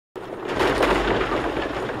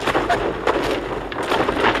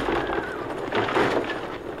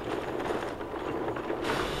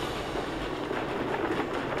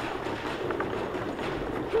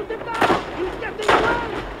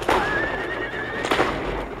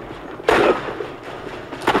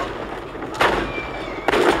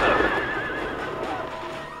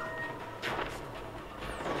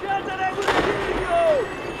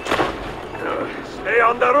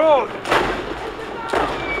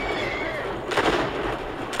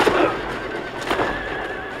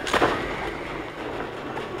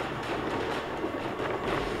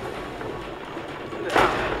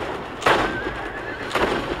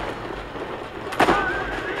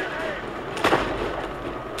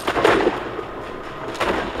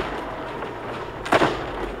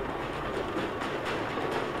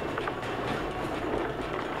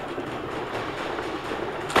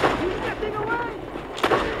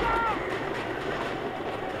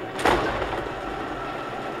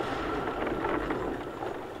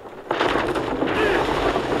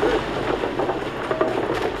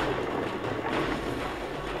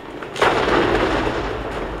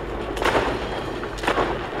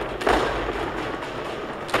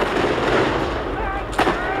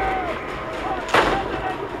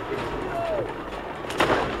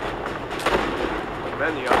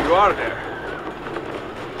are there?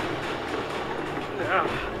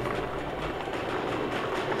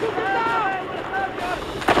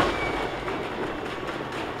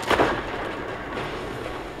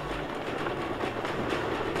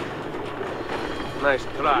 Nice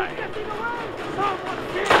try.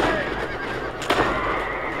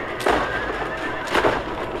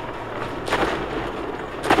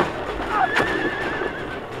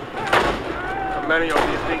 How many of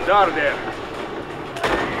these things are there?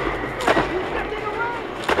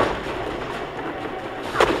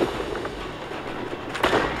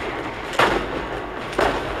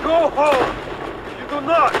 Go home! If you do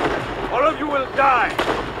not, all of you will die!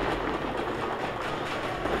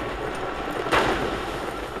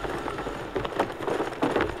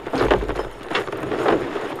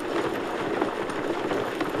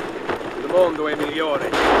 Il mondo è migliore.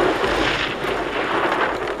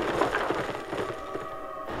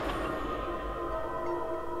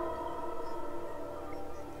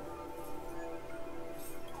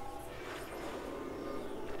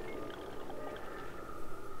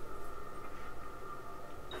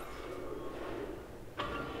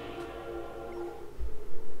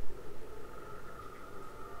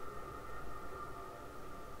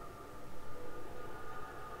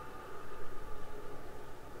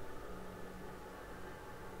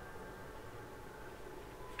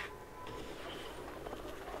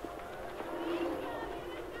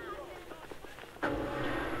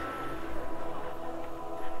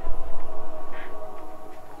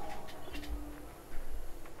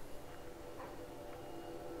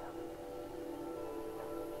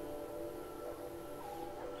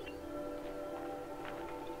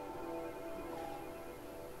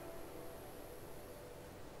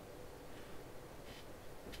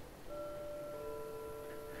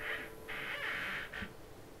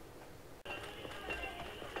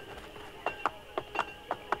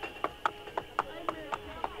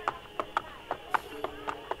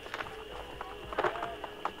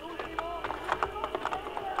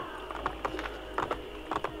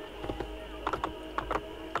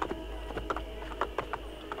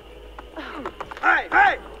 Hey!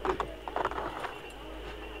 Hey!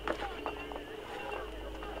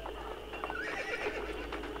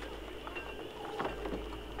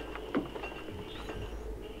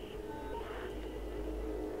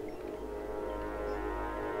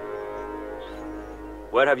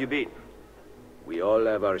 Where have you been? We all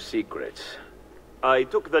have our secrets. I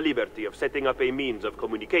took the liberty of setting up a means of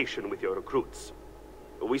communication with your recruits.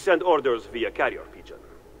 We send orders via carrier pigeon.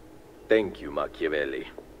 Thank you, Machiavelli.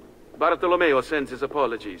 Bartolomeo sends his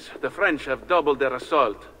apologies. The French have doubled their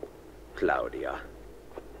assault. Claudia.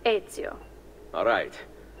 Ezio. All right.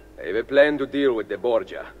 I have a plan to deal with the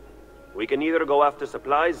Borgia. We can either go after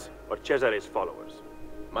supplies or Cesare's followers.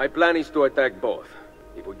 My plan is to attack both.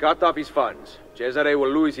 If we cut off his funds, Cesare will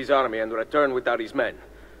lose his army and return without his men.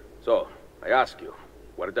 So, I ask you,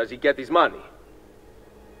 where does he get his money?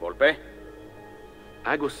 Volpe?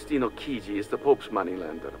 Agostino Chigi is the Pope's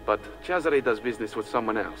moneylender, but Cesare does business with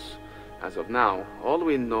someone else. As of now, all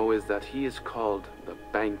we know is that he is called the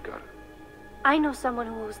Banker. I know someone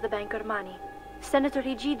who owes the banker money. Senator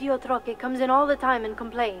Egidio Trocche comes in all the time and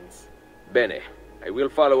complains. Bene. I will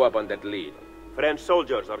follow up on that lead. French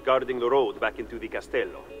soldiers are guarding the road back into the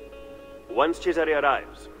Castello. Once Cesare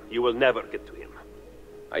arrives, you will never get to him.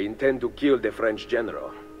 I intend to kill the French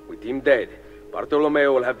general. With him dead,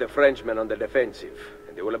 Bartolomeo will have the Frenchmen on the defensive,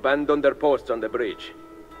 and they will abandon their posts on the bridge.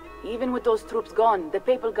 Even with those troops gone, the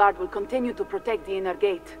Papal Guard will continue to protect the inner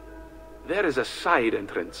gate. There is a side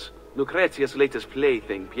entrance. Lucrezia's latest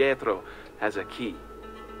plaything, Pietro, has a key.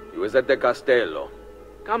 He was at the Castello.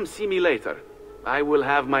 Come see me later. I will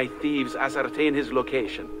have my thieves ascertain his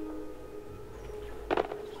location.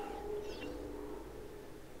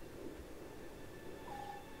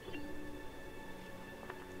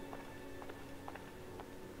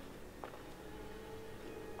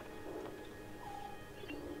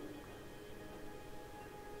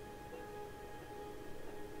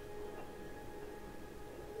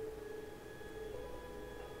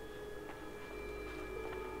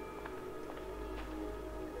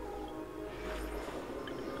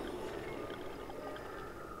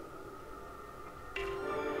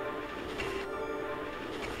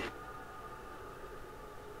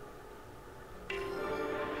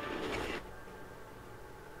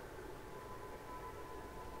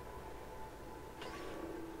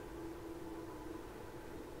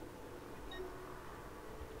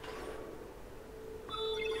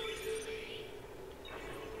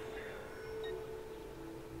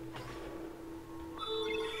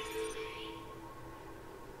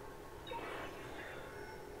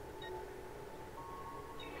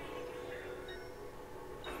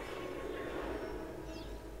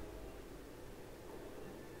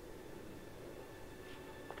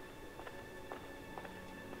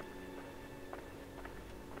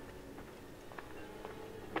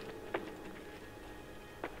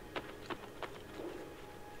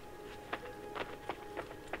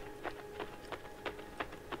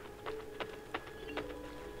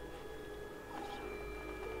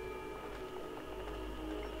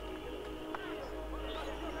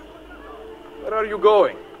 Where are you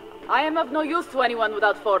going? I am of no use to anyone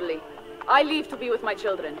without Forli. I leave to be with my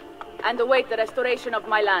children, and await the restoration of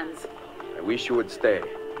my lands. I wish you would stay.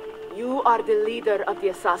 You are the leader of the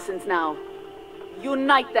assassins now.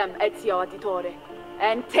 Unite them, Ezio Auditore,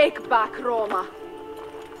 and take back Roma.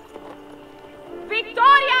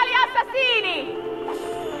 Vittoria agli assassini!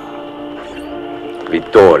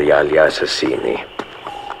 Vittoria agli assassini.